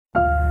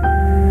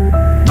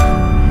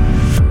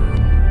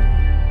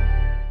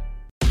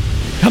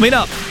Coming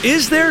up,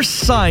 is there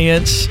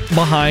science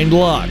behind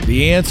luck?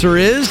 The answer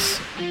is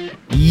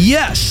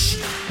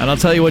yes. And I'll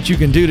tell you what you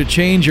can do to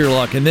change your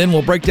luck. And then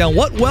we'll break down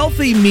what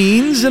wealthy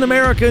means in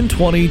America in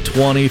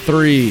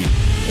 2023.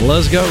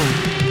 Let's go.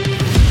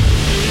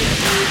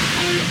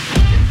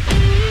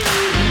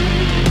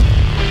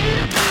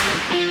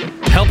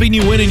 Helping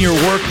you win in your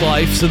work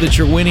life so that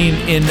you're winning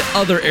in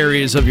other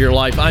areas of your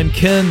life. I'm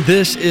Ken.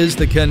 This is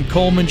the Ken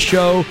Coleman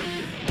Show.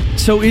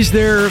 So is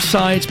there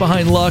science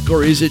behind luck,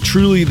 or is it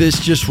truly this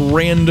just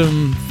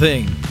random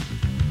thing?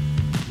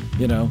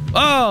 You know,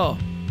 oh,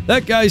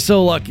 that guy's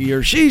so lucky,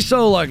 or she's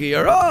so lucky,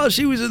 or oh,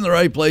 she was in the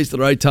right place at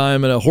the right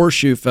time and a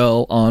horseshoe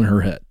fell on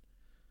her head.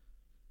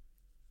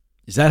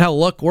 Is that how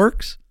luck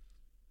works?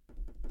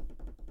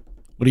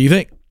 What do you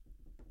think?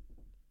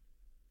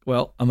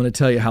 Well, I'm going to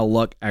tell you how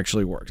luck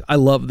actually works. I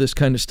love this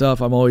kind of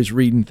stuff. I'm always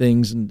reading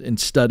things and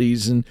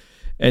studies and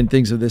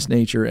things of this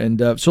nature.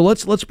 And so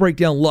let's break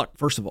down luck,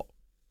 first of all.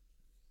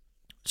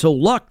 So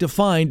luck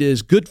defined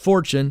as good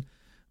fortune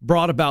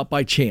brought about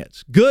by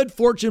chance. Good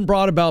fortune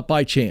brought about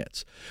by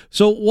chance.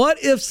 So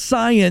what if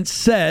science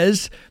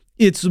says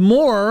it's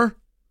more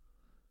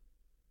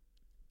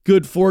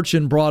good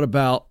fortune brought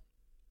about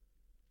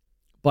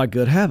by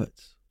good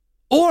habits?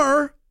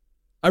 Or,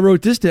 I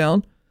wrote this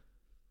down,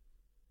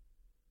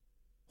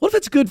 what if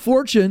it's good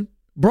fortune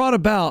brought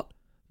about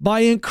by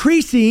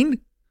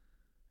increasing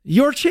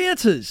your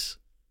chances?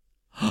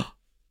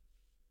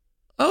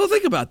 Oh,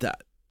 think about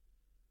that.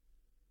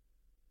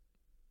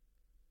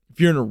 If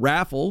you're in a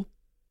raffle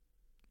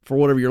for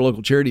whatever your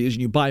local charity is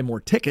and you buy more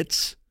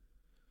tickets,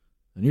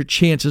 then your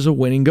chances of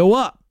winning go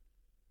up.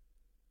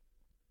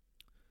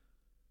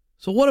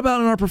 So what about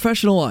in our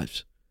professional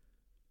lives?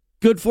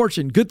 Good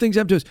fortune, good things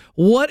happen to us.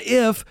 What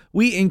if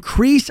we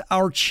increase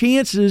our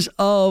chances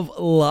of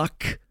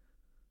luck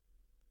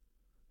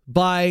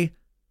by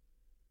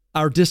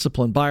our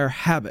discipline, by our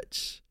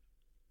habits?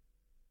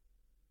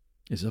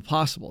 Is it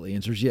possible? The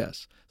answer is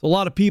yes. So a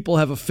lot of people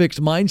have a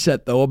fixed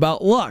mindset, though,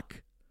 about luck.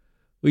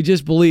 We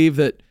just believe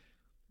that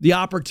the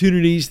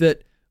opportunities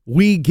that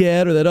we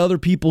get or that other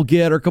people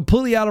get are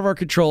completely out of our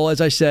control.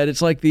 As I said,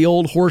 it's like the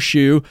old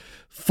horseshoe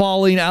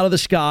falling out of the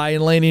sky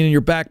and landing in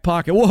your back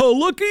pocket. Whoa,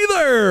 looky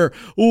there.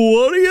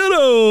 What do you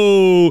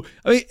know?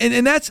 I mean,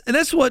 and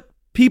that's what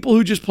people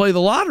who just play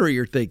the lottery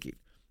are thinking.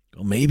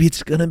 Well, maybe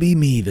it's going to be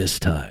me this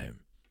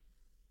time.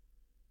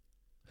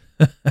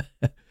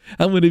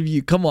 How many of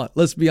you, come on,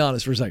 let's be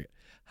honest for a second.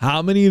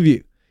 How many of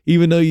you,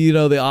 even though you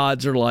know the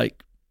odds are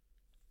like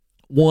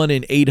 1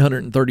 in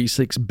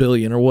 836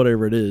 billion or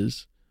whatever it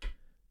is,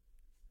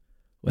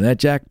 when that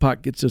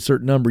jackpot gets to a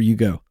certain number, you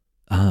go,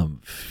 I'm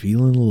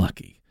feeling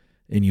lucky.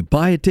 And you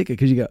buy a ticket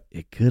because you go,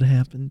 it could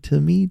happen to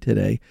me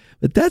today.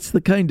 But that's the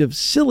kind of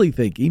silly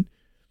thinking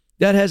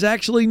that has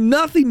actually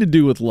nothing to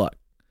do with luck.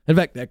 In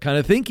fact, that kind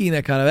of thinking,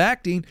 that kind of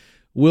acting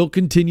will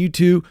continue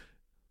to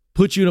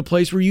put you in a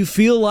place where you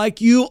feel like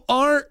you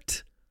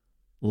aren't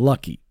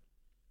lucky.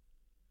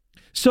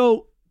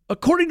 So,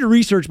 according to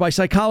research by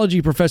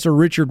psychology professor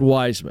Richard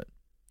Wiseman,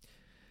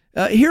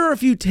 here are a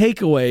few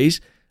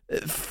takeaways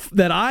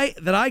that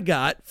I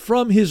got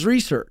from his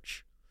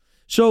research.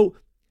 So,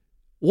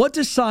 what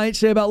does science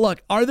say about luck?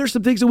 Are there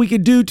some things that we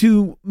can do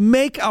to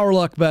make our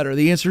luck better?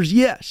 The answer is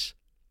yes.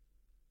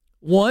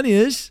 One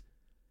is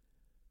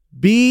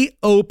be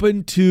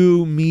open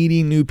to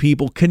meeting new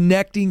people,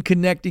 connecting.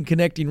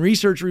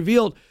 Research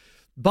revealed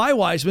by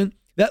Wiseman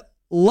that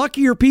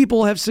luckier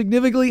people have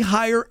significantly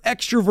higher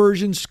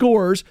extroversion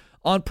scores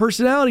on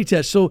personality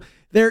tests. So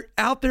they're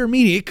out there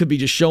meeting. It could be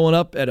just showing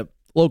up at a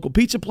local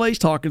pizza place,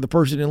 talking to the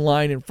person in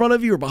line in front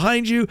of you or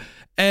behind you,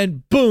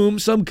 and boom,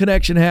 some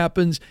connection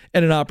happens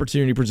and an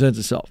opportunity presents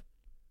itself.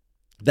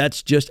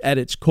 That's just at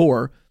its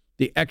core,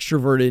 the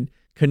extroverted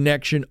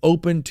connection,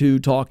 open to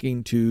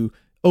talking to,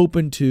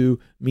 open to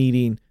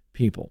meeting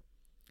people.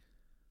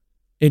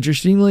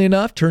 Interestingly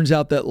enough, turns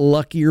out that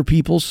luckier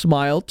people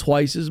smile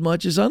twice as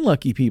much as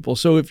unlucky people.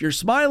 So if you're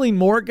smiling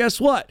more, guess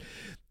what?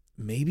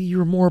 Maybe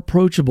you're more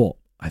approachable.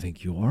 I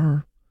think you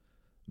are.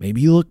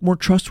 Maybe you look more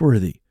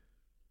trustworthy.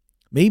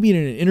 Maybe in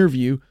an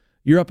interview,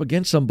 you're up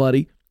against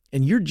somebody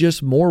and you're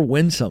just more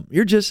winsome.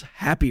 You're just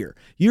happier.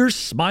 You're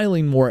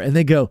smiling more. And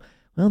they go,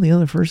 well, the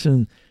other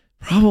person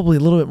probably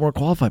a little bit more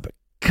qualified, but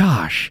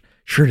gosh,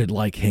 sure did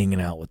like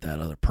hanging out with that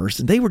other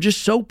person. They were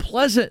just so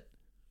pleasant.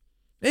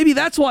 Maybe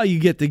that's why you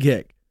get the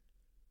gig.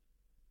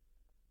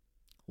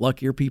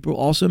 Luckier people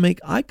also make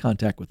eye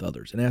contact with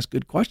others and ask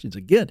good questions.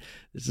 Again,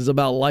 this is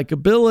about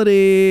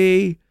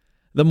likability.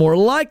 The more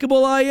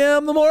likable I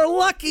am, the more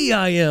lucky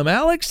I am.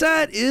 Alex,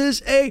 that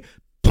is a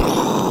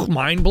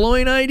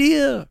mind-blowing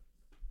idea.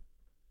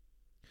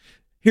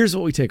 Here's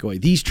what we take away.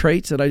 These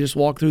traits that I just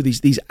walked through,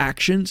 these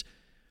actions,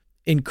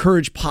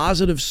 encourage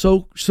positive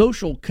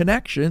social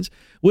connections,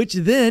 which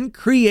then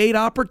create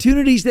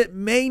opportunities that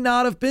may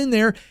not have been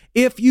there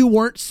if you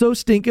weren't so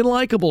stinking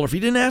likable or if you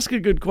didn't ask a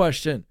good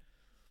question.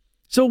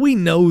 So we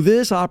know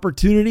this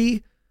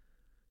opportunity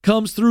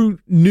comes through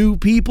new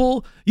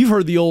people. You've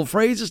heard the old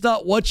phrase, it's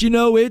not what you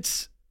know,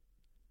 it's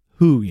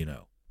who you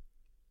know.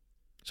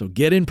 So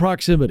get in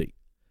proximity.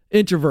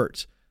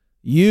 Introverts,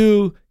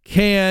 you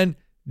can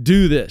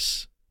do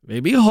this. It may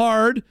be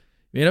hard. You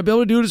may not be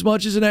able to do it as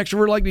much as an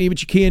extrovert like me,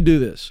 but you can do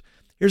this.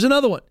 Here's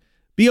another one.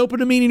 Be open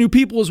to meeting new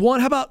people is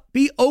one. How about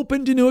be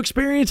open to new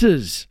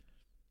experiences?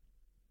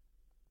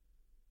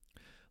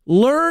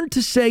 Learn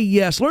to say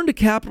yes. Learn to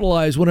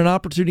capitalize when an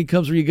opportunity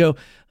comes where you go,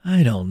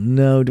 I don't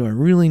know, do I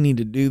really need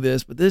to do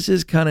this? But this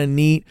is kind of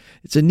neat.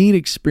 It's a neat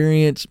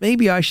experience.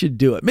 Maybe I should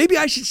do it. Maybe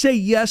I should say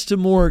yes to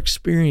more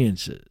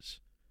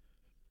experiences.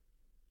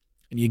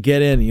 And you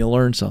get in and you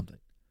learn something.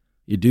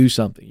 You do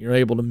something. You're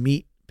able to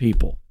meet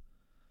people.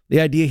 The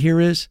idea here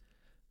is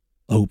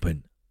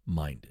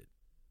open-minded.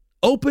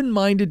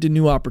 Open-minded to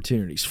new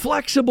opportunities.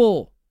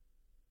 Flexible.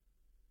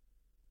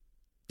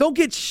 Don't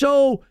get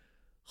so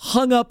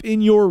hung up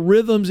in your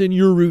rhythms and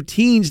your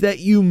routines that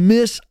you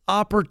miss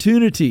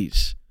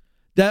opportunities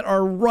that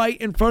are right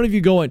in front of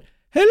you going,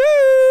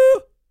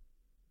 hello.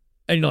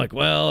 And you're like,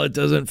 well, it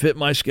doesn't fit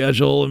my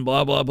schedule and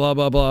blah, blah, blah,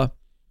 blah, blah.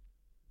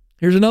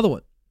 Here's another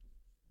one.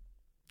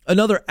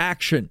 Another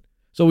action.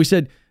 So we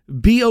said,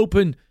 be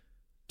open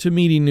to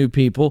meeting new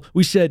people.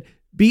 We said,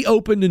 be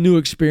open to new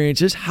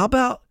experiences. How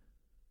about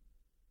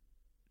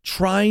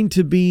trying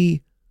to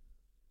be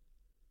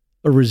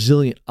a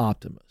resilient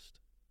optimist?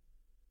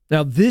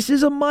 Now, this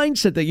is a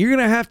mindset that you're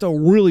going to have to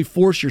really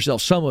force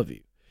yourself, some of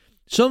you.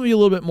 Some of you a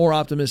little bit more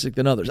optimistic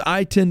than others.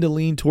 I tend to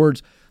lean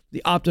towards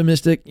the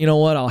optimistic, you know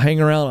what, I'll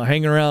hang around.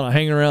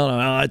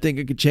 I think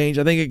it could change.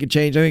 I think it could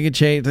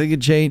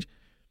change.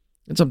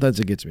 And sometimes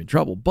it gets me in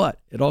trouble.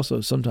 But it also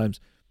sometimes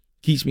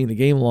keeps me in the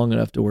game long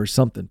enough to where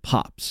something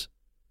pops.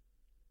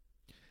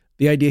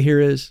 The idea here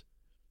is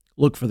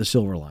look for the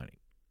silver lining.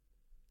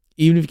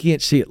 Even if you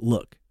can't see it,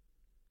 look.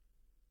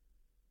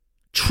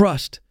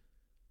 Trust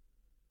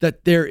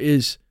that there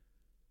is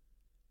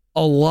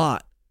a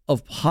lot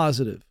of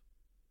positive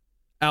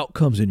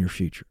outcomes in your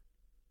future.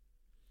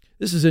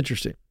 This is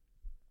interesting.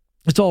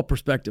 It's all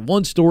perspective.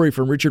 One story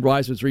from Richard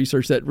Wiseman's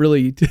research that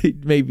really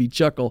made me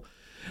chuckle.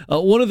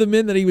 One of the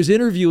men that he was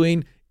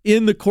interviewing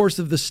in the course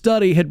of the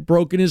study had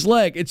broken his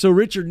leg. And so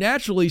Richard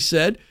naturally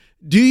said,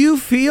 do you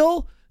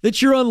feel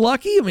that you're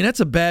unlucky? I mean, that's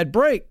a bad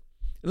break.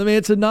 And the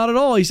man said, not at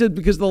all. He said,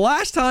 because the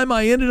last time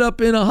I ended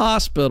up in a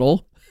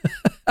hospital,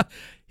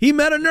 he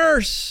met a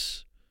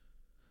nurse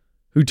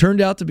who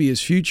turned out to be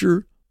his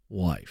future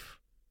wife.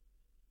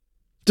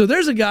 So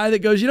there's a guy that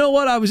goes, you know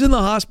what? I was in the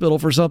hospital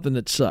for something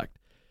that sucked.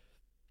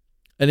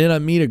 And then I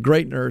meet a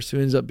great nurse who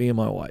ends up being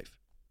my wife.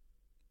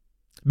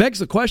 Begs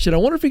the question, I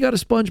wonder if he got a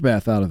sponge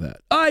bath out of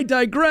that. I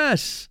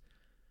digress.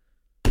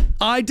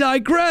 But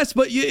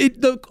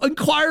the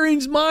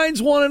inquiring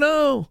minds want to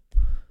know.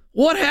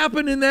 What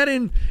happened in that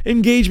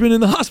engagement in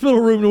the hospital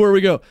room to where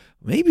we go,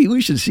 maybe we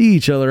should see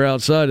each other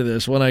outside of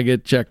this when I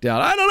get checked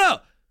out. I don't know.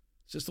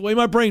 It's just the way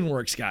my brain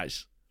works,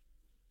 guys.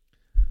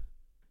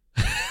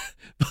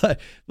 but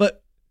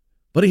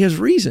he has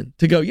reason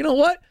to go, you know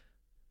what?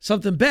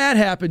 Something bad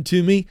happened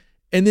to me,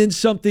 and then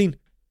something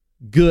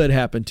good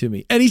happened to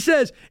me. And he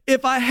says,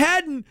 if I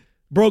hadn't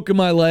broken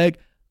my leg,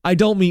 I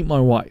don't meet my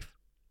wife.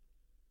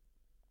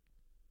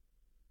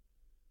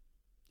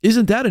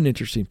 Isn't that an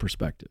interesting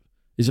perspective?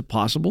 Is it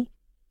possible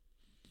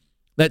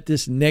that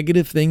this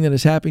negative thing that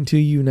is happening to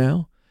you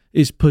now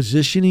is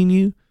positioning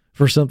you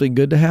for something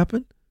good to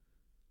happen?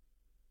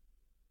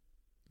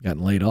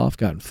 Gotten laid off,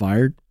 gotten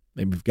fired,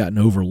 maybe you've gotten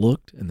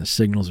overlooked, and the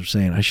signals are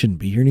saying, I shouldn't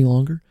be here any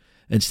longer.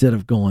 Instead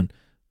of going,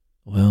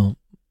 well,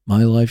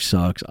 my life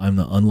sucks. I'm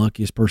the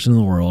unluckiest person in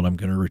the world. I'm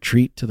going to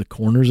retreat to the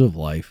corners of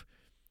life.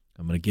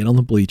 I'm going to get on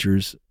the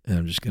bleachers, and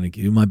I'm just going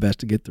to do my best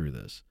to get through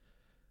this.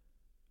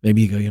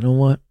 Maybe you go, you know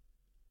what?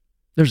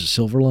 There's a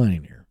silver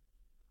lining here.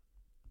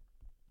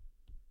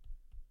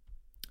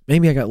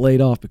 Maybe I got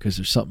laid off because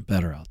there's something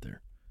better out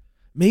there.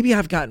 Maybe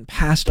I've gotten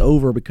passed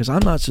over because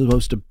I'm not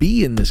supposed to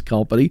be in this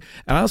company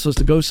and I'm supposed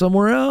to go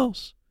somewhere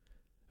else.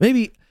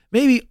 Maybe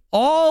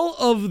all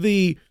of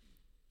the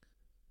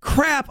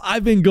crap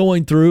I've been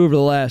going through over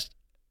the last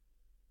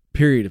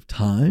period of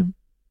time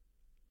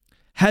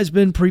has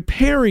been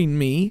preparing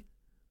me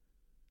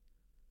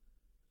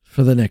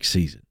for the next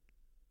season.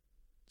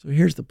 So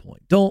here's the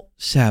point. Don't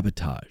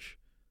sabotage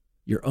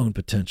your own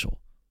potential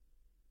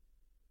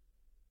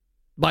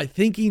by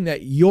thinking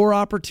that your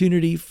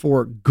opportunity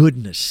for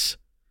goodness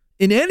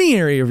in any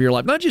area of your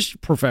life, not just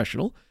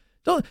professional,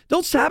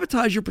 don't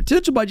sabotage your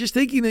potential by just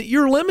thinking that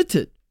you're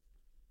limited,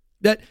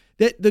 that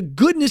the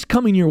goodness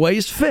coming your way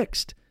is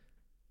fixed.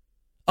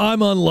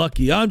 I'm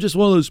unlucky. I'm just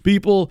one of those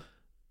people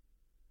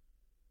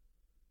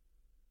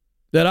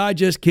that I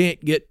just can't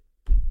get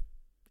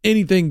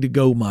anything to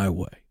go my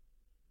way.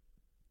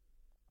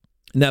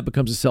 And that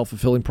becomes a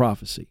self-fulfilling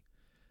prophecy.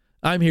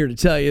 I'm here to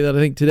tell you that I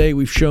think today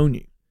we've shown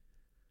you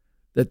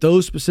that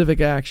those specific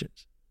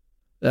actions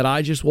that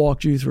I just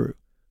walked you through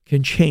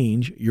can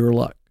change your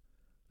luck.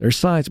 There's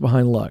science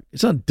behind luck.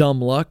 It's not dumb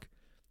luck.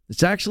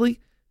 It's actually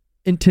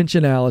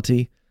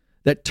intentionality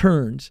that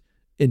turns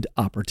into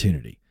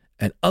opportunity.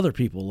 And other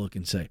people look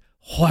and say,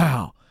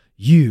 wow,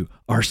 you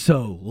are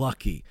so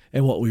lucky.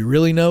 And what we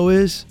really know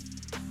is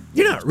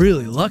you're not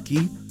really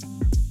lucky.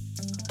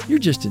 You're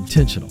just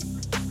intentional.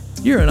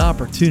 You're an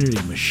opportunity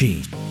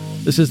machine.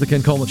 This is the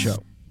Ken Coleman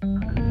Show.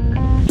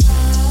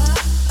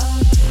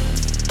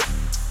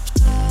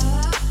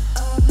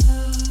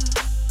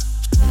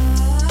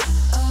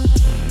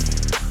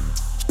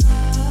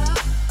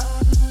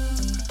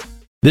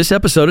 This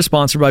episode is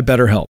sponsored by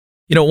BetterHelp.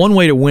 You know, one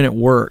way to win at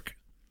work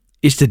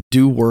is to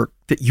do work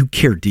that you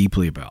care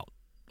deeply about.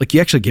 Like,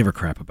 you actually give a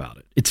crap about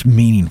it. It's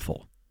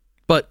meaningful.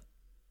 But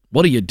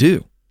what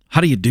do?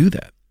 How do you do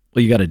that?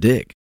 Well, you got to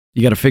dig.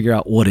 You got to figure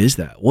out, what is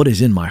that? What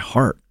is in my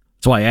heart?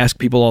 So I ask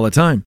people all the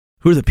time,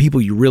 who are the people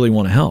you really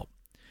want to help?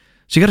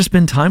 So you got to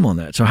spend time on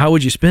that. So how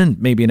would you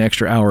spend maybe an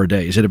extra hour a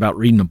day? Is it about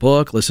reading a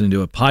book, listening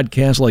to a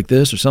podcast like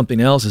this, or something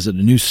else? Is it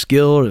a new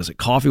skill? Or is it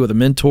coffee with a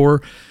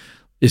mentor?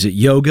 Is it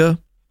yoga?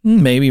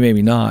 Maybe,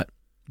 maybe not.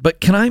 But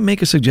can I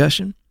make a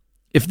suggestion?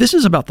 If this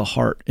is about the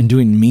heart and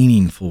doing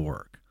meaningful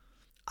work,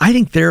 I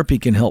think therapy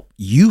can help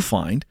you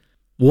find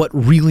what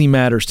really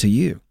matters to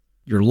you.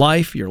 Your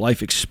life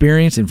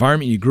experience,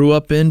 environment you grew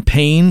up in,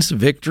 pains,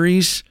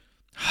 victories,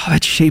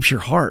 that shapes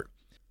your heart.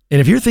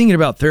 And if you're thinking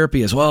about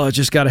therapy as, well, I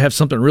just got to have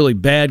something really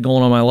bad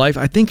going on in my life,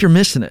 I think you're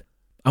missing it.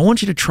 I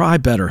want you to try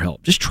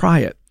BetterHelp. Just try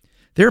it.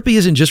 Therapy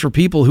isn't just for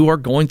people who are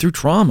going through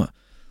trauma.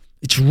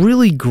 It's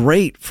really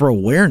great for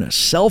awareness,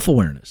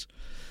 self-awareness,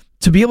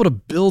 to be able to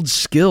build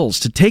skills,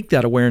 to take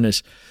that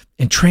awareness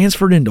and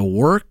transfer it into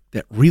work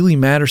that really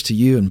matters to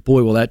you. And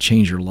boy, will that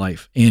change your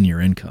life and your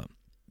income.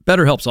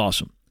 BetterHelp's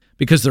awesome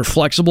because they're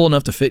flexible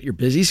enough to fit your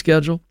busy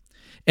schedule,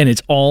 and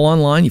it's all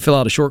online. You fill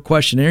out a short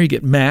questionnaire, you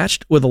get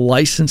matched with a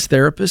licensed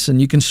therapist, and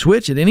you can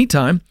switch at any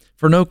time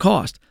for no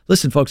cost.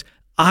 Listen, folks,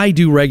 I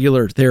do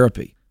regular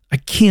therapy. I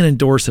can't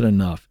endorse it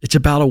enough. It's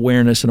about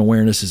awareness, and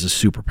awareness is a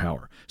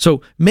superpower.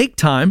 So make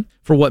time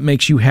for what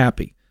makes you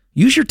happy.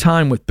 Use your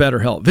time with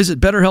BetterHelp. Visit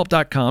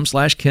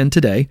BetterHelp.com/Ken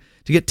today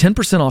to get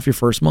 10% off your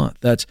first month.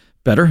 That's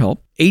BetterHelp,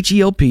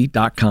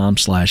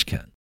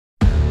 HELP.com/Ken.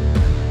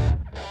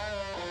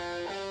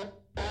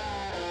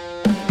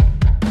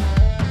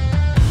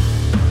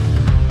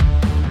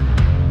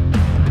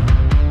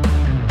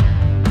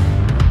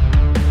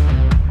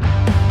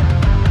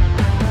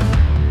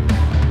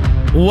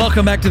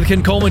 Welcome back to the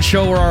Ken Coleman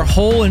Show, where our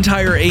whole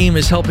entire aim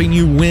is helping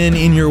you win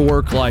in your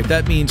work life.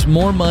 That means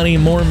more money,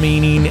 more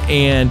meaning,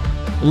 and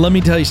let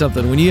me tell you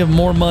something. When you have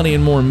more money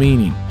and more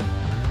meaning,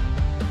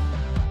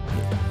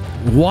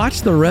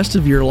 watch the rest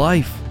of your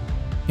life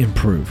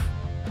improve.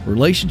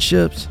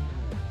 Relationships,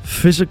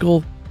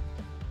 physical,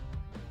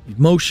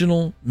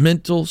 emotional,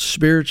 mental,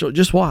 spiritual.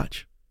 Just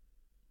watch.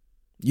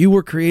 You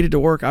were created to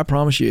work, I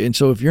promise you. And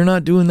so if you're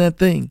not doing that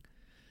thing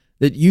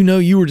that you know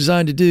you were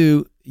designed to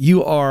do,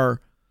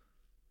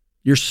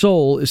 your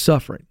soul is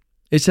suffering.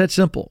 It's that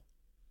simple.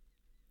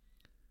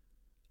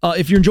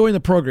 If you're enjoying the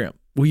program,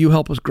 will you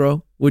help us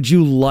grow? Would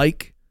you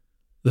like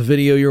the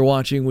video you're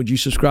watching? Would you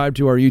subscribe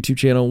to our YouTube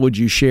channel? Would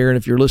you share? And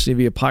if you're listening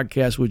via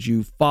podcast, would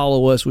you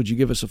follow us? Would you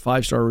give us a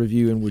 5-star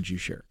review? And would you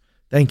share?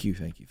 Thank you,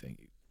 thank you, thank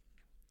you.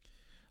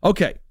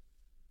 Okay.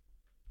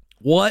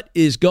 What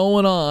is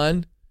going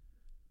on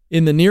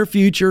in the near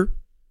future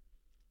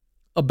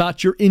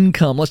about your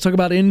income? Let's talk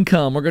about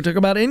income. We're going to talk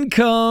about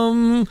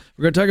income.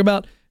 We're going to talk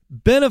about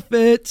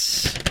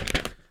benefits.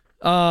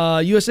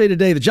 USA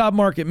Today, the job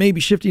market may be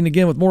shifting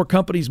again with more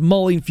companies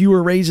mulling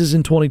fewer raises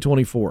in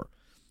 2024.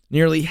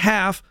 Nearly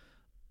half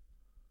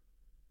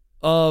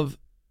of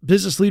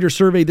business leaders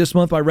surveyed this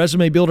month by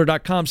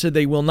ResumeBuilder.com said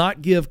they will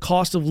not give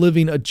cost of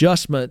living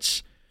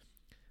adjustments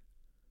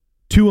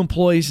to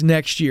employees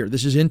next year.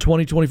 This is in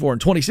 2024.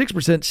 And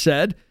 26%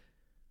 said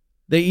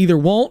they either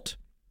won't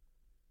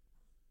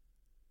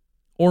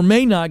or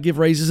may not give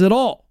raises at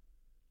all.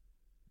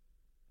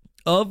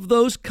 Of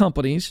those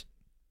companies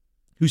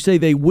who say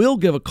they will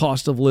give a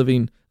cost of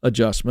living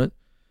adjustment,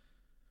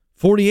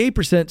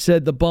 48%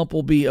 said the bump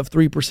will be of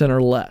 3%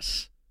 or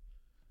less.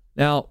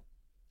 Now,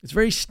 it's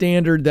very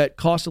standard that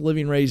cost of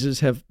living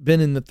raises have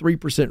been in the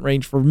 3%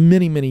 range for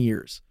many, many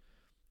years.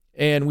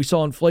 And we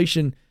saw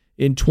inflation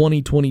in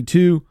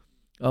 2022,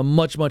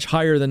 much, much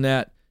higher than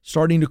that,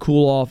 starting to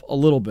cool off a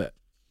little bit.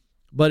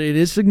 But it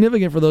is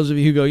significant for those of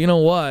you who go, you know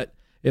what?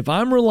 If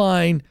I'm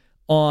relying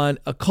on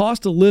a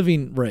cost of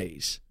living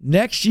raise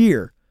next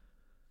year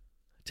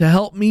to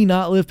help me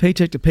not live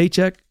paycheck to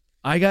paycheck,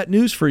 I got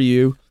news for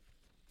you.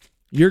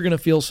 You're going to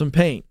feel some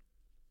pain.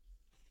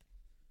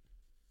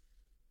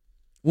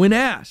 When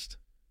asked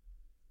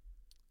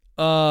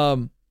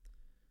by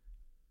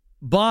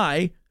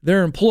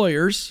their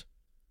employers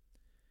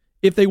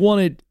if they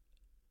wanted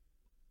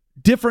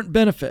different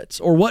benefits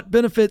or what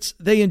benefits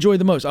they enjoy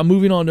the most. I'm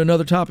moving on to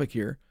another topic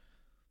here.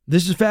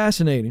 This is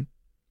fascinating.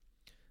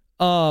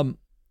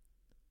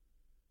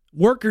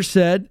 Workers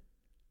said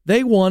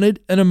they wanted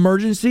an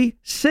emergency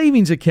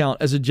savings account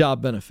as a job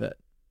benefit.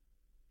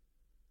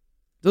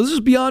 So this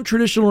is beyond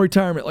traditional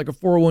retirement, like a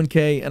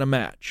 401k and a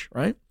match,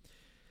 right?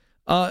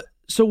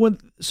 So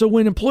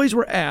when employees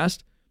were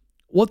asked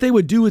what they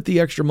would do with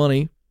the extra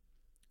money,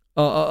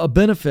 a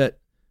benefit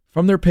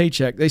from their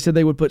paycheck, they said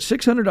they would put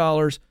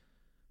 $600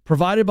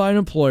 provided by an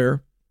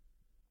employer.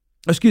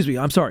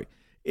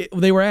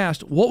 They were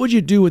asked, what would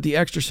you do with the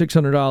extra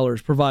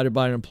 $600 provided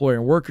by an employer?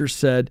 And workers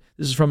said,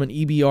 this is from an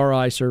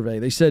EBRI survey,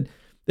 they said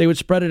they would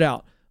spread it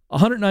out.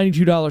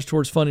 $192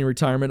 towards funding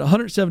retirement,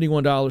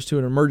 $171 to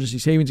an emergency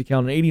savings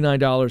account, and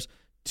 $89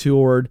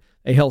 toward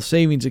a health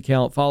savings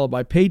account, followed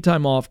by paid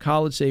time off,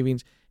 college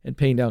savings, and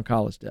paying down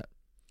college debt.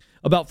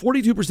 About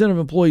 42% of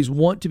employees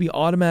want to be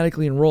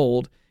automatically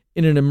enrolled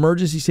in an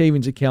emergency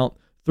savings account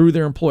through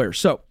their employer.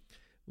 So,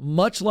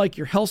 much like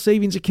your health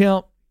savings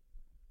account,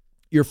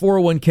 your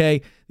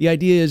 401k, the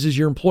idea is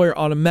your employer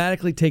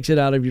automatically takes it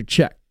out of your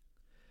check.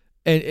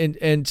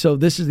 And so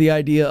this is the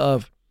idea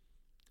of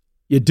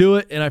you do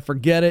it and I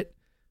forget it.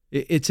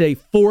 It's a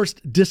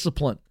forced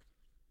discipline.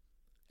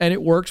 And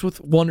it works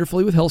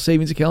wonderfully with health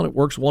savings account. It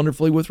works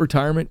wonderfully with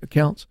retirement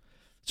accounts.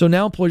 So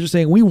now employers are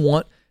saying we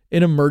want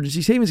an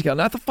emergency savings account.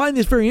 Now I find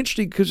this very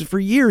interesting because for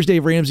years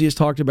Dave Ramsey has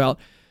talked about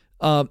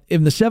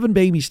in the 7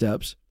 baby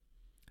steps,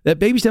 that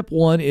baby step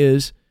 1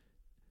 is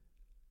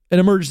an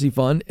emergency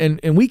fund,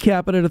 and we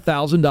cap it at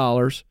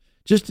 $1,000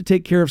 just to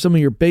take care of some of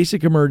your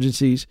basic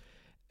emergencies.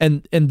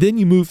 And then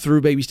you move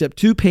through baby step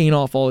 2, paying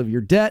off all of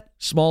your debt,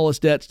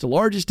 smallest debts to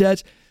largest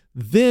debts.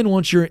 Then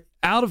once you're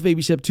out of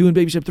baby step 2 and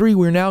baby step 3,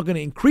 we're now going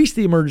to increase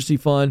the emergency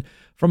fund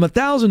from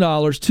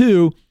 $1,000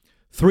 to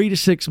 3 to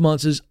 6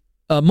 months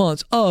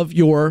of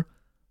your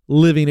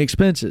living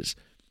expenses.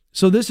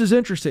 So this is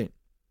interesting.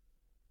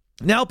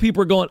 Now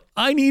people are going,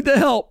 I need the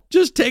help.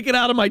 Just take it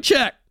out of my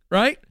check,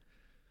 right?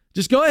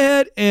 Just go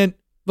ahead and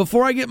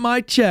before I get my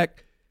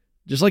check,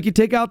 just like you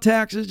take out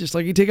taxes, just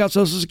like you take out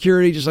Social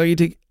Security, just like you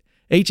take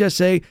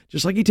HSA,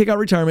 just like you take out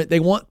retirement, they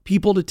want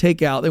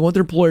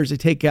their employers to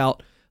take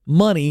out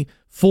money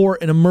for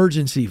an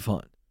emergency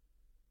fund.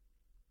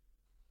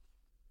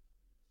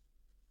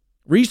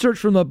 Research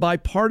from the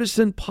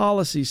Bipartisan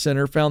Policy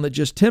Center found that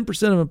just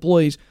 10% of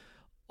employees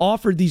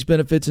offered these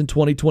benefits in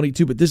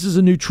 2022, but this is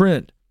a new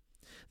trend.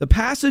 The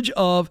passage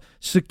of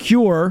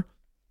Secure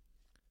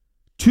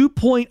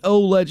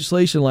 2.0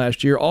 legislation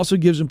last year also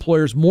gives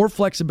employers more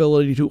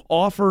flexibility to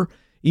offer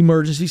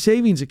emergency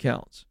savings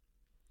accounts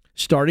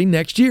starting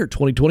next year,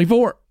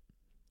 2024.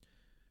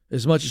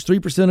 As much as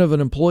 3% of an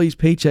employee's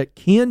paycheck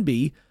can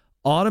be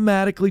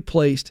automatically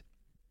placed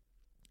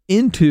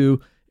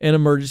into an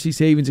emergency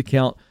savings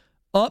account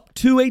up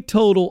to a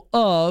total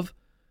of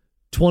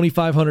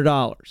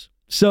 $2,500.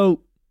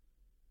 So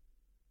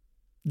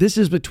this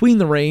is between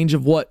the range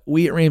of what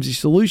we at Ramsey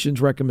Solutions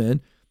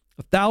recommend,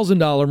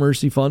 $1,000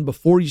 emergency fund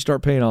before you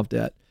start paying off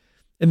debt.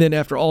 And then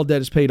after all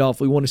debt is paid off,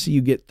 we want to see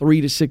you get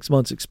 3 to 6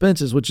 months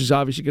expenses, which is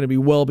obviously going to be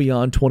well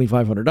beyond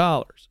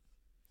 $2,500.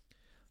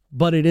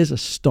 But it is a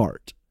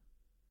start.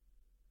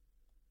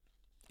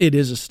 It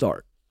is a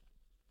start.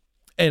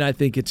 And I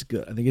think it's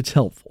good. I think it's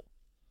helpful.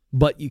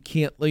 But you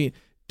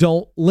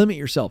don't limit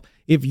yourself.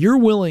 If you're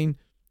willing,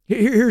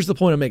 here's the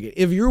point I'm making.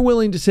 If you're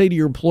willing to say to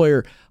your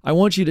employer, I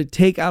want you to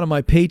take out of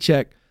my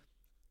paycheck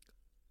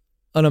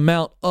an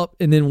amount up,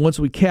 and then once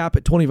we cap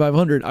at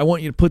 $2,500, I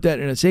want you to put that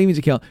in a savings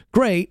account.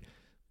 Great,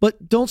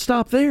 but don't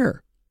stop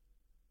there.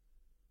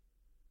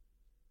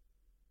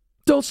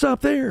 Don't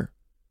stop there.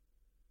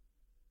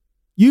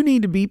 You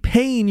need to be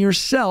paying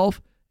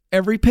yourself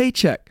every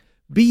paycheck.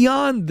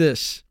 Beyond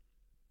this,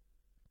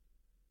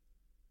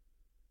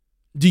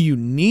 do you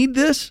need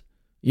this?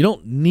 You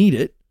don't need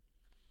it.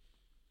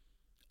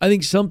 I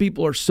think some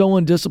people are so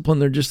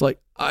undisciplined, they're just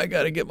like, I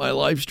got to get my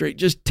life straight.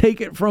 Just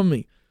take it from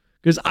me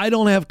because I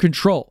don't have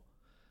control.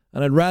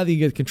 And I'd rather you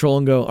get control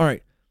and go, all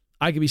right,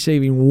 I could be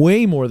saving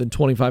way more than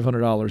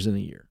 $2,500 in a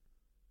year.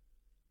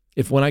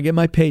 If when I get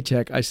my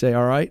paycheck, I say,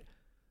 all right,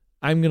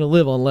 I'm going to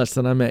live on less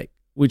than I make,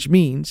 which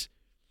means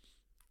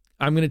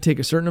I'm going to take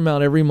a certain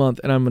amount every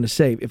month and I'm going to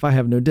save if I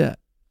have no debt.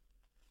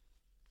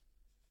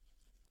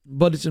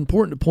 But it's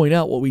important to point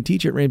out what we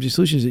teach at Ramsey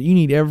Solutions, that you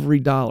need every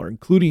dollar,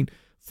 including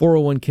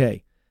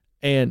 401k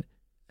and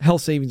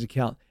health savings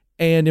account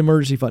and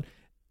emergency fund.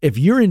 If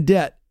you're in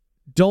debt,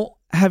 don't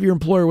have your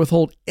employer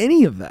withhold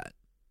any of that.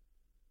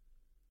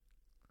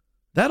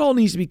 That all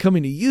needs to be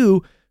coming to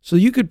you so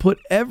you could put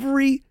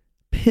every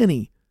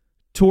penny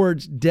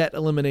towards debt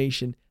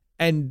elimination.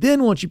 And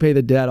then once you pay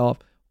the debt off,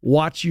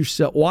 watch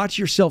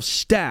yourself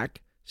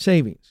stack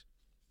savings.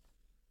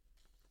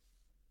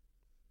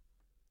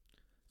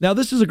 Now,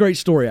 this is a great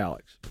story,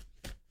 Alex.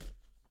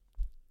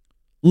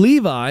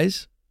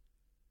 Levi's.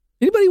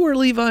 Anybody wear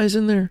Levi's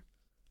in there?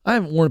 I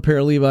haven't worn a pair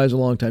of Levi's in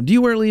a long time. Do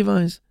you wear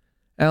Levi's?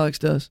 Alex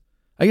does.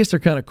 I guess they're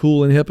kind of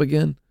cool and hip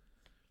again.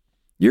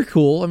 You're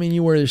cool. I mean,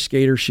 you wear your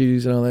skater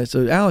shoes and all that.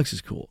 So Alex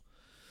is cool.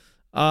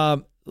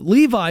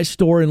 Levi's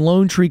store in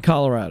Lone Tree,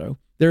 Colorado.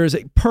 There is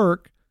a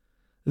perk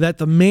that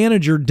the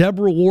manager,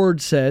 Deborah Ward,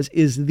 says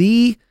is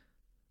the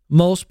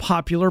most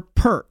popular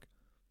perk.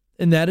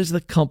 And that is the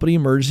company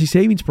emergency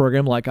savings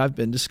program, like I've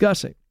been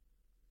discussing.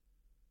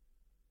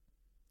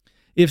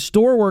 If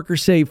store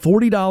workers save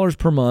 $40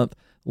 per month,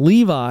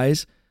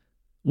 Levi's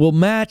will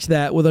match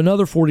that with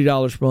another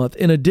 $40 per month.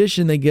 In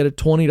addition, they get a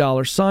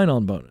 $20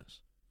 sign-on bonus.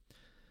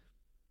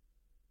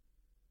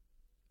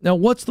 Now,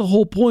 what's the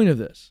whole point of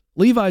this?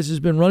 Levi's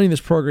has been running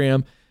this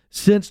program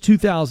since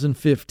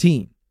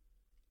 2015.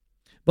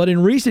 But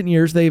in recent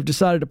years, they have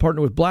decided to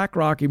partner with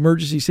BlackRock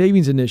Emergency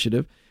Savings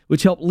Initiative,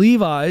 which helped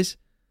Levi's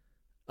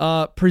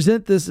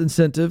present this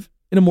incentive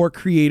in a more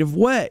creative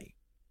way.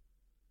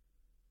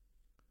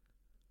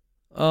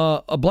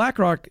 A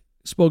BlackRock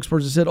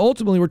spokesperson said,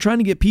 ultimately, we're trying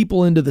to get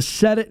people into the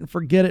set it and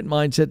forget it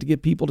mindset to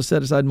get people to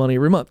set aside money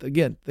every month.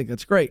 Again, I think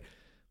that's great.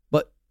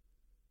 But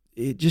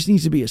it just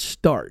needs to be a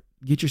start.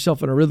 Get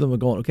yourself in a rhythm of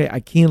going, okay,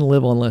 I can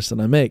live on less than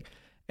I make.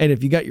 And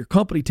if you got your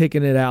company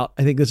taking it out,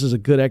 I think this is a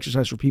good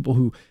exercise for people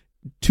who,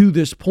 to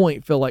this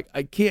point, feel like,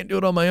 I can't do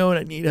it on my own,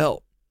 I need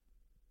help.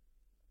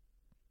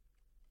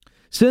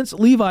 Since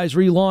Levi's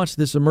relaunched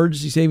this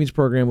emergency savings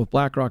program with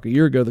BlackRock a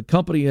year ago, the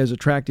company has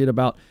attracted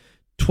about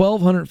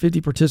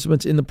 1,250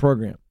 participants in the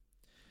program.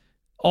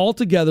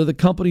 Altogether, the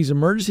company's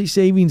emergency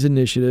savings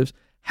initiatives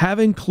have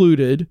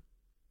included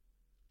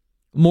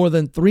more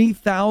than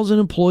 3,000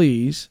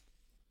 employees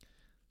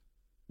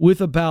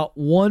with about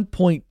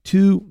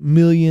 $1.2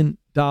 million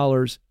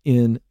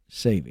in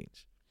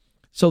savings.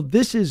 So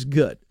this is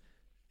good.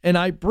 And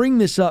I bring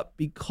this up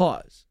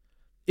because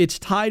it's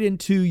tied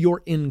into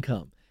your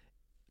income.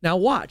 Now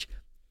watch.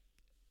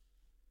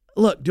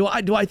 Look, do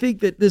I think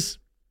that this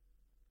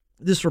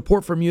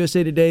report from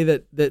USA Today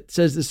that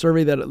says this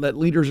survey that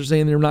leaders are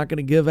saying they're not going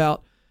to give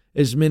out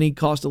as many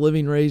cost of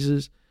living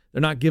raises, they're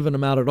not giving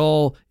them out at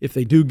all. If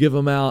they do give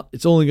them out,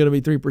 it's only going to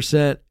be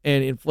 3%,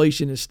 and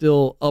inflation is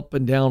still up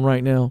and down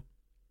right now.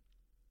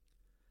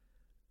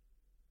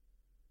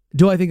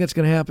 Do I think that's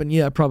going to happen?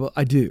 Yeah, probably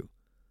I do.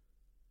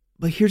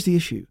 But here's the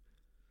issue.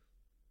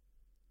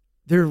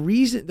 The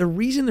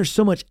reason there's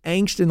so much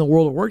angst in the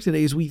world of work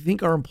today is we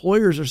think our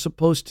employers are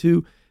supposed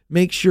to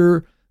make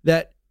sure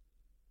that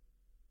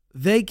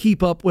they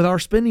keep up with our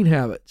spending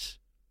habits.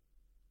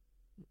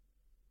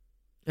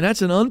 And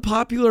that's an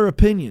unpopular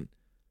opinion.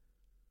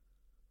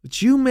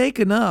 But you make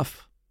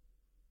enough.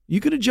 You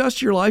can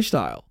adjust your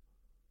lifestyle.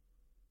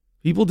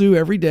 People do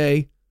every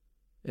day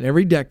and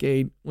every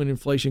decade when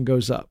inflation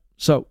goes up.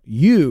 So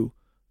you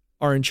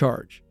are in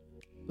charge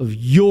of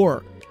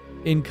your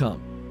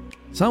income.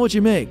 It's not what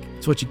you make,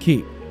 it's what you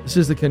keep. This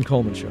is the Ken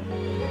Coleman Show.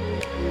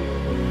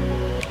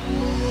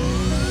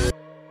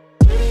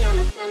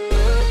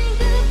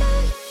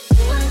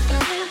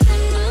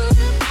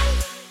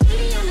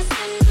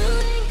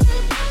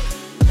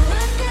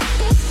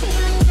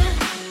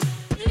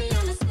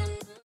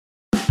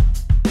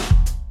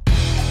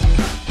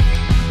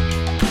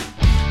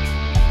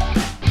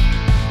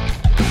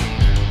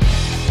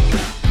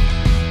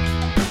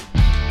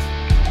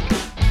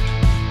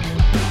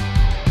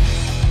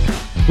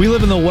 We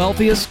live in the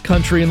wealthiest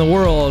country in the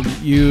world,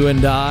 you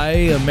and I,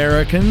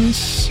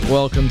 Americans.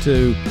 Welcome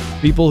to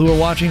people who are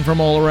watching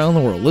from all around the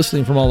world,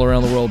 listening from all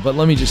around the world. But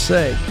let me just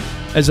say,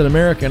 as an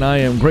American, I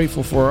am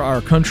grateful for our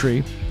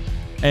country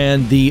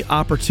and the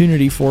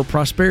opportunity for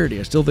prosperity.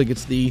 I still think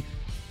it's the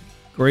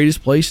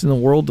greatest place in the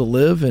world to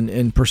live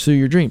and pursue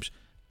your dreams.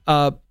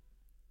 But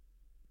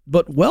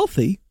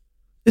wealthy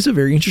is a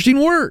very interesting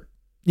word.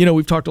 You know,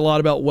 we've talked a lot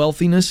about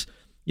wealthiness.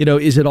 You know,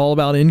 is it all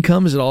about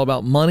income? Is it all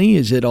about money?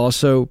 Is it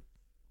also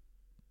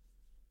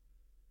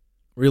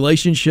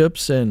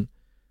relationships and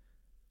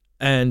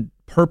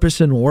purpose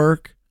and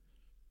work?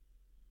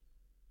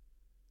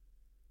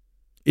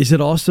 Is it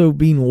also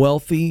being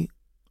wealthy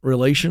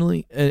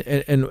relationally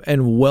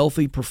and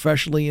wealthy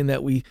professionally, in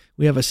that we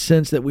have a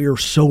sense that we are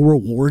so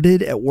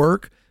rewarded at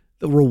work?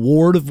 The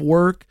reward of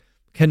work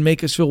can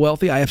make us feel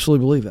wealthy. I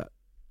absolutely believe that.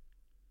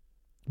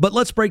 But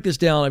let's break this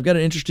down. I've got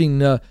an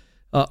interesting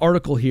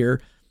article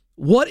here.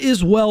 What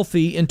is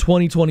wealthy in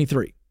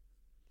 2023?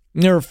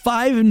 There are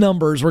 5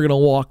 numbers we're going to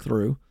walk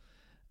through.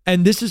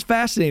 And this is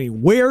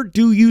fascinating. Where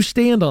do you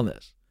stand on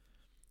this?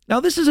 Now,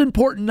 this is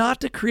important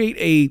not to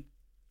create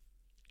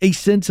a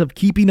sense of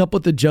keeping up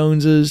with the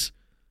Joneses,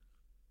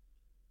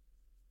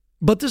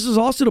 but this is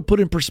also to put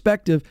in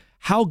perspective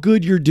how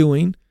good you're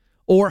doing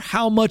or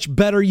how much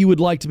better you would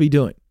like to be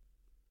doing.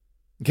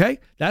 Okay?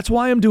 That's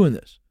why I'm doing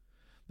this.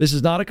 This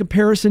is not a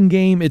comparison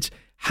game. It's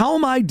how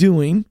am I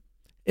doing?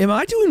 Am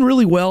I doing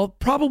really well?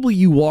 Probably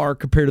you are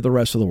compared to the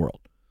rest of the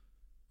world.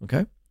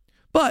 Okay?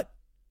 But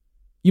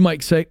you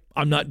might say,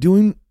 I'm not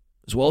doing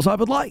as well as I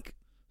would like.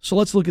 So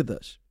let's look at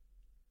this.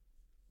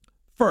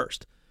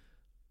 First,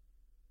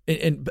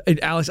 and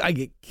Alex, I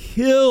get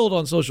killed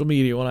on social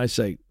media when I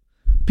say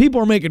people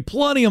are making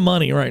plenty of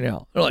money right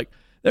now. They're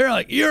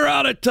like, you're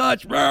out of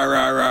touch. Rah,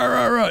 rah, rah,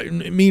 rah, rah.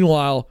 And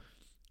meanwhile,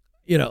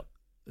 you know,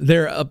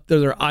 they're up to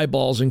their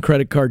eyeballs in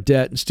credit card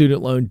debt and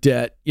student loan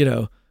debt, you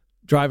know,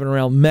 driving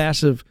around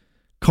massive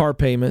car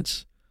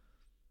payments.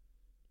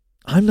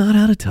 I'm not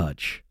out of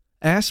touch.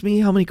 Ask me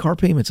how many car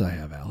payments I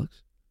have,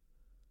 Alex.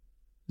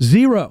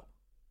 0.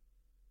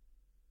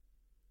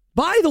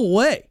 By the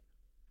way,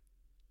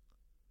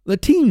 the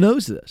team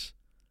knows this.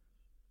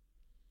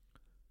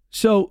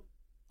 So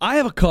I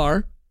have a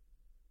car.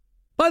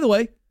 By the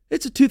way,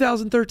 it's a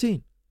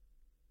 2013.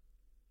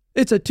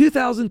 It's a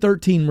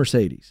 2013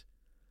 Mercedes.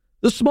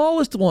 The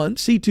smallest one,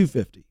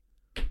 C250.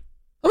 I'm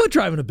not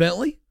driving a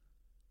Bentley.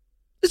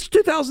 It's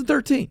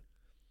 2013.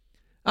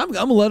 I'm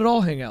going to let it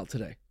all hang out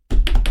today.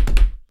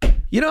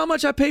 You know how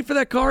much I paid for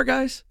that car,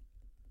 guys?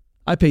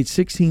 I paid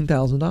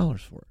 $16,000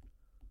 for it.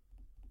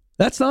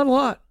 That's not a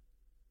lot.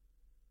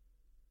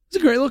 It's a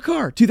great little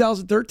car.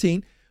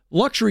 2013.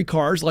 Luxury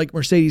cars like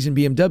Mercedes and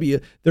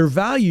BMW, their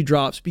value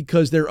drops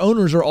because their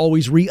owners are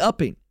always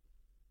re-upping.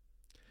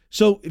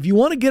 So if you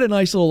want to get a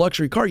nice little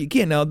luxury car, you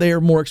can. Now, they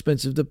are more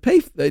expensive to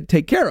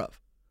take care of.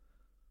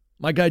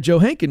 My guy Joe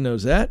Hankin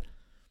knows that.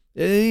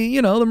 The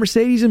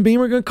Mercedes and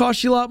Beamer are going to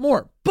cost you a lot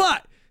more.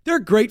 But they're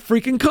great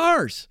freaking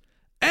cars.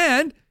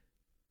 And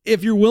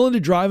if you're willing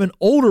to drive an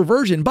older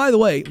version, by the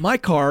way, my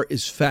car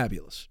is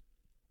fabulous.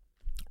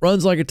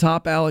 Runs like a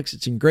top, Alex.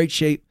 It's in great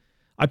shape.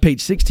 I paid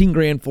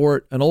 $16,000 for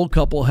it. An old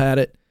couple had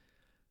it.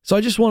 So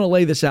I just want to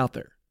lay this out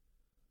there.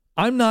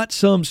 I'm not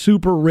some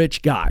super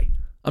rich guy.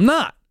 I'm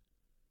not.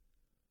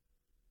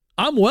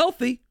 I'm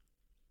wealthy.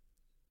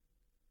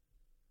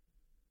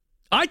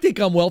 I think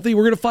I'm wealthy.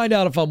 We're going to find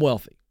out if I'm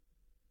wealthy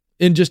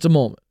in just a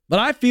moment. But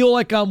I feel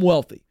like I'm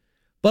wealthy.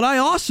 But I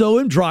also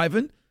am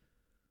driving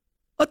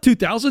a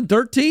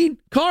 2013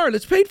 car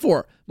that's paid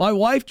for. My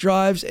wife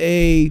drives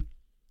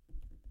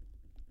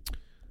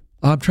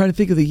I'm trying to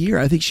think of the year.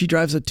 I think she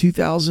drives a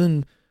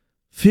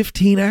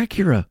 2015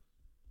 Acura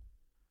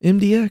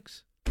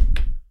MDX.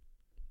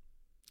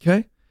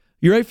 Okay.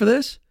 You ready for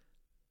this?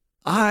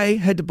 I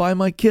had to buy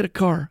my kid a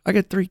car. I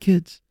got 3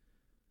 kids.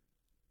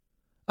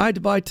 I had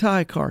to buy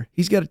Ty a car.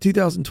 He's got a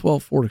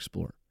 2012 Ford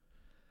Explorer.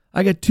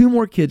 I got 2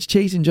 more kids,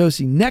 Chase and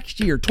Josie. Next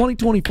year,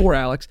 2024,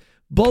 Alex,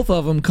 both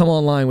of them come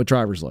online with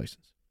driver's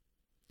license.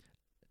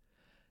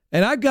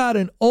 And I got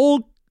an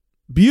old,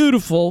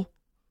 beautiful,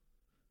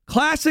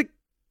 classic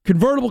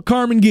convertible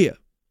Karmann Ghia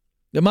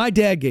that my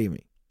dad gave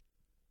me.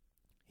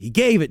 He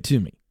gave it to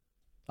me.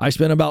 I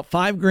spent about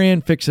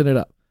 $5,000 fixing it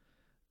up.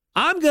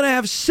 I'm going to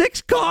have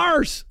 6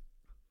 cars.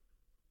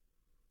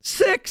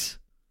 6.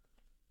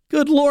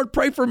 Good Lord,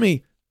 pray for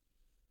me.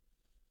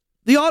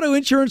 The auto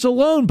insurance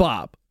alone,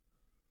 Bob.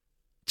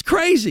 It's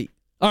crazy.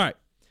 All right.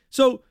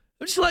 So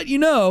I'm just letting you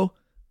know,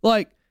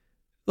 like,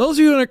 those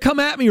of you that are come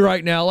at me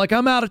right now, like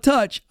I'm out of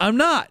touch, I'm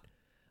not.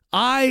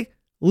 I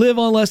live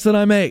on less than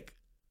I make.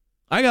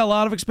 I got a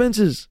lot of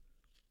expenses.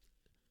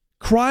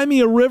 Cry me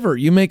a river.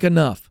 You make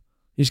enough.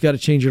 You just got to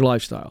change your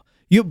lifestyle.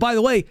 By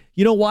the way,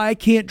 you know why I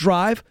can't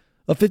drive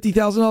a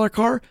 $50,000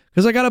 car?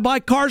 Because I got to buy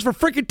cars for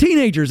freaking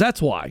teenagers.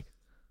 That's why.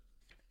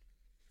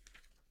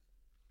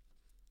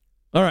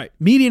 All right.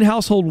 Median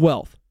household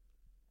wealth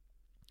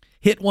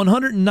hit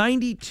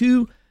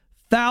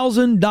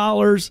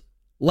 $192,000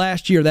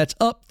 last year. That's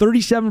up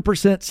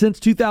 37% since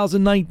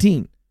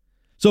 2019.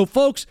 So,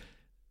 folks,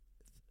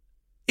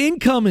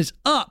 income is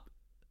up.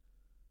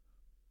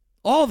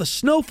 All the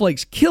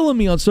snowflakes killing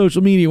me on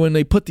social media when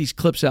they put these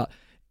clips out.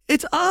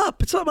 It's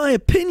up. It's not my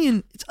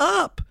opinion. It's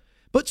up.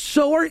 But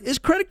so is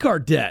credit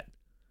card debt.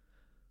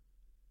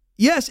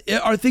 Yes,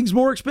 are things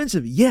more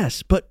expensive?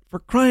 Yes, but for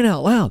crying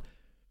out loud,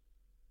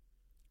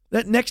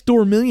 that next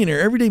door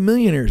millionaire, everyday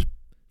millionaires,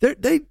 they're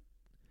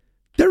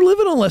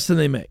living on less than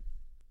they make.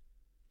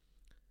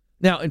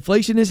 Now,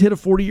 inflation has hit a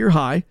 40-year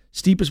high,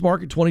 steepest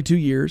mark in 22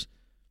 years.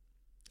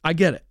 I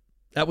get it.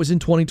 That was in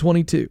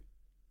 2022.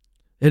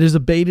 It has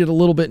abated a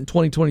little bit in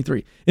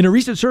 2023. In a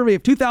recent survey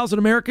of 2,000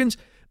 Americans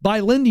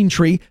by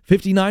LendingTree,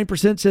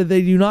 59% said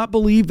they do not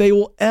believe they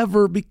will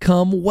ever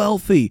become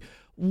wealthy.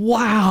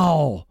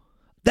 Wow.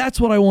 That's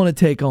what I want to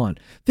take on.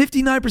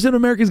 59% of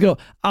Americans go,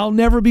 I'll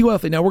never be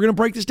wealthy. Now, we're going to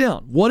break this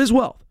down. What is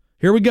wealth?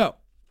 Here we go.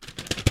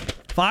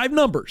 5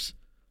 numbers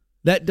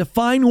that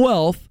define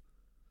wealth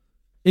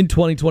in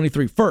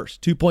 2023.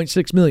 First,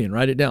 $2.6 million.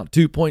 Write it down.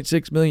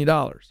 $2.6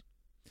 million.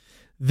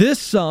 This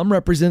sum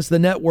represents the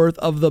net worth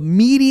of the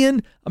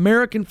median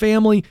American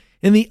family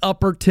in the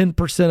upper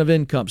 10% of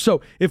income.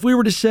 So if we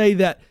were to say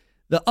that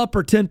the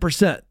upper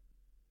 10%,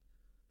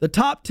 the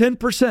top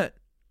 10%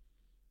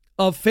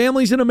 of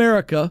families in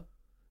America,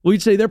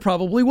 we'd say they're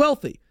probably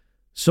wealthy.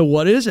 So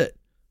what is it?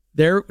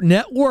 Their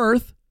net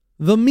worth,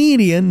 the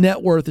median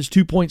net worth is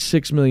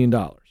 $2.6 million.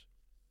 All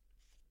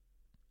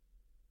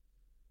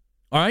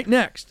right,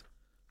 next.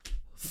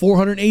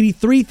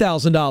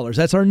 $483,000.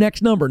 That's our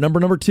next number,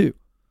 number 2.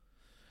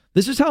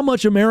 This is how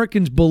much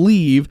Americans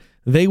believe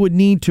they would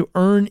need to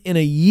earn in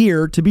a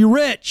year to be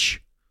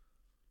rich.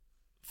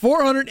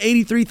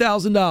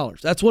 $483,000.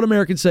 That's what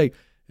Americans say.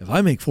 If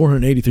I make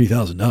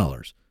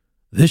 $483,000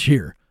 this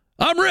year,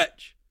 I'm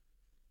rich.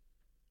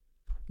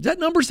 Does that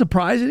number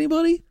surprise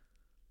anybody?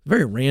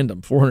 Very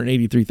random,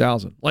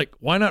 483,000. Like,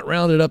 why not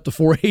round it up to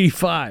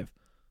 485?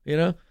 You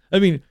know? I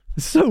mean,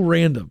 it's so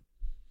random.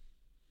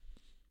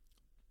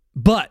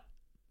 But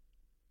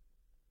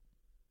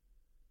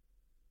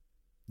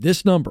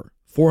this number,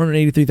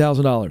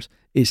 $483,000,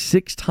 is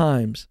 6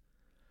 times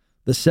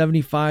the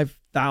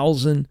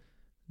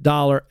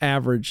 $75,000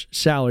 average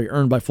salary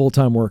earned by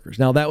full-time workers.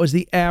 Now, that was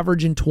the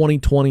average in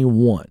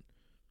 2021.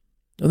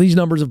 Now, these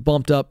numbers have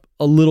bumped up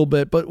a little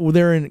bit, but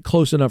they're in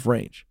close enough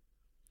range.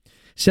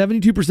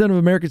 72% of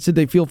Americans said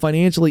they feel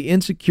financially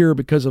insecure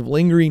because of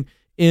lingering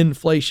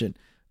inflation.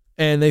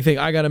 And they think,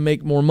 I got to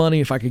make more money.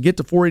 If I could get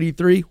to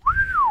 483,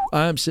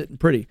 I'm sitting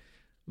pretty.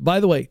 By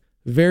the way,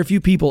 Very few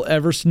people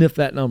ever sniff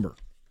that number.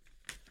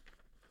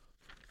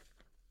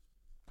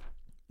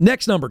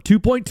 Next number,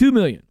 2.2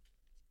 million.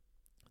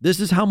 This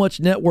is how much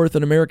net worth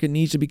an American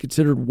needs to be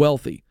considered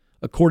wealthy,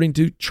 according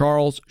to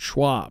Charles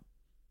Schwab.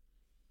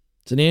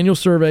 It's an annual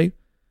survey.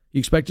 You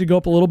expect it to go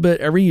up a little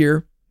bit every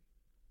year,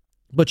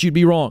 but you'd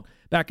be wrong.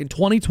 Back in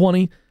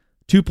 2020,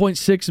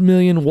 2.6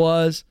 million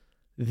was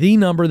the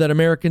number that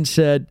Americans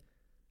said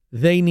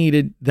they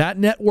needed. That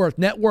net worth.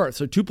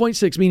 So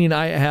 2.6, meaning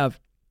I have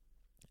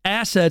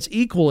assets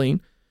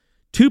equaling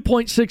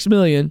 2.6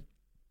 million.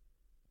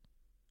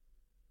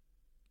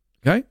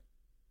 Okay?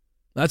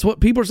 That's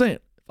what people are saying.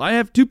 If I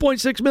have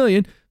 2.6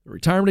 million,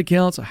 retirement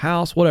accounts, a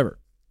house, whatever,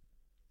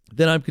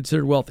 then I'm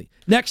considered wealthy.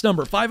 Next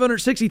number,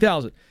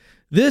 560,000.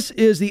 This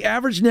is the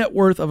average net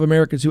worth of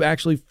Americans who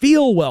actually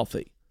feel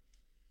wealthy.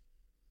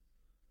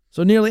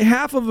 So nearly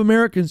half of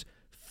Americans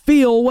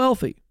feel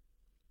wealthy.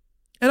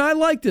 And I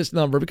like this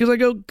number because I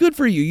go, good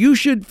for you. You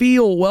should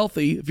feel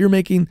wealthy if you're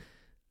making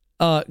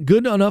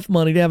good enough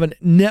money to have a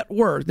net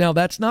worth. Now,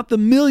 that's not the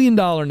 $1 million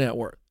net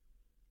worth.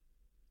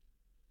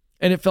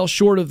 And it fell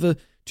short of the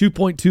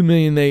 2.2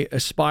 million they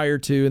aspire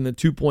to, and the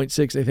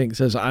 2.6 they think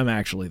says I'm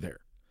actually there.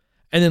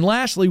 And then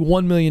lastly,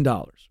 $1 million.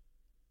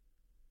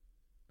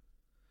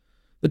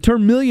 The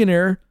term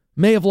millionaire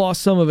may have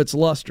lost some of its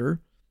luster,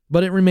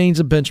 but it remains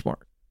a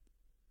benchmark.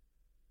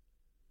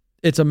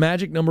 It's a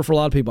magic number for a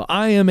lot of people.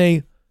 I am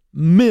a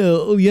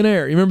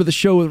millionaire. You remember the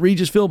show with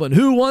Regis Philbin?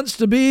 Who wants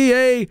to be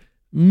a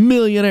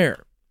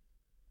millionaire?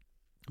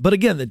 But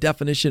again, the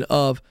definition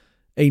of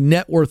a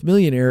net worth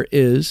millionaire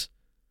is,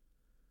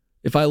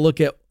 if I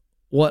look at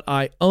what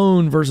I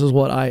own versus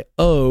what I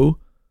owe,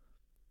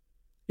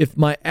 if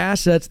my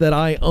assets that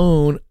I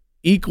own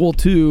equal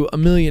to $1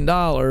 million,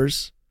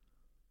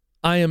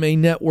 I am a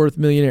net worth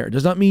millionaire. It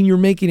does not mean you're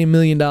making $1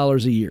 million a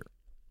year.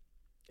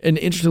 And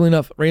interestingly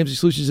enough, Ramsey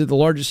Solutions did the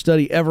largest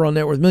study ever on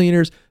net worth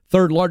millionaires.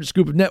 Third largest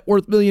group of net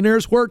worth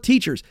millionaires were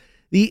teachers.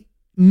 The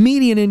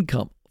median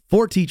income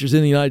for teachers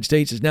in the United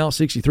States is now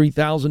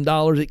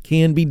 $63,000. It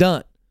can be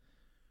done.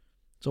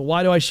 So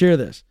why do I share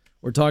this?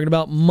 We're talking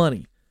about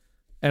money.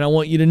 And I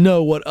want you to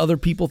know what other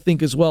people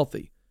think is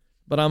wealthy.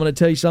 But I'm going to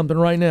tell you something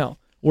right now.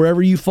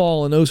 Wherever you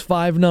fall in those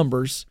 5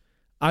 numbers,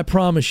 I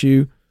promise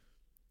you,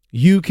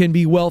 you can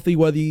be wealthy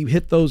whether you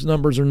hit those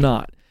numbers or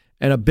not.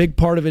 And a big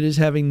part of it is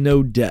having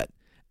no debt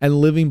and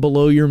living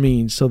below your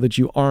means so that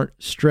you aren't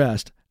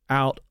stressed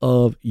out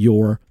of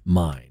your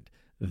mind.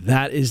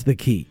 That is the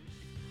key.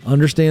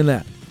 Understand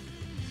that.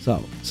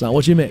 So it's not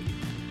what you make,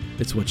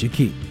 it's what you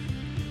keep.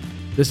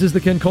 This is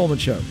the Ken Coleman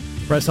Show.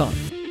 Press on.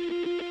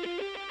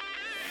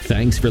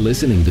 Thanks for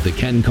listening to the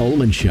Ken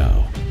Coleman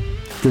Show.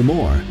 For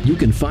more, you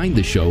can find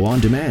the show on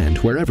demand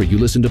wherever you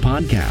listen to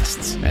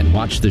podcasts and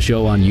watch the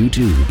show on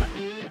YouTube.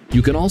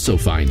 You can also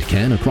find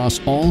Ken across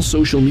all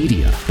social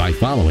media by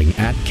following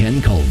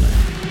 @Ken Coleman.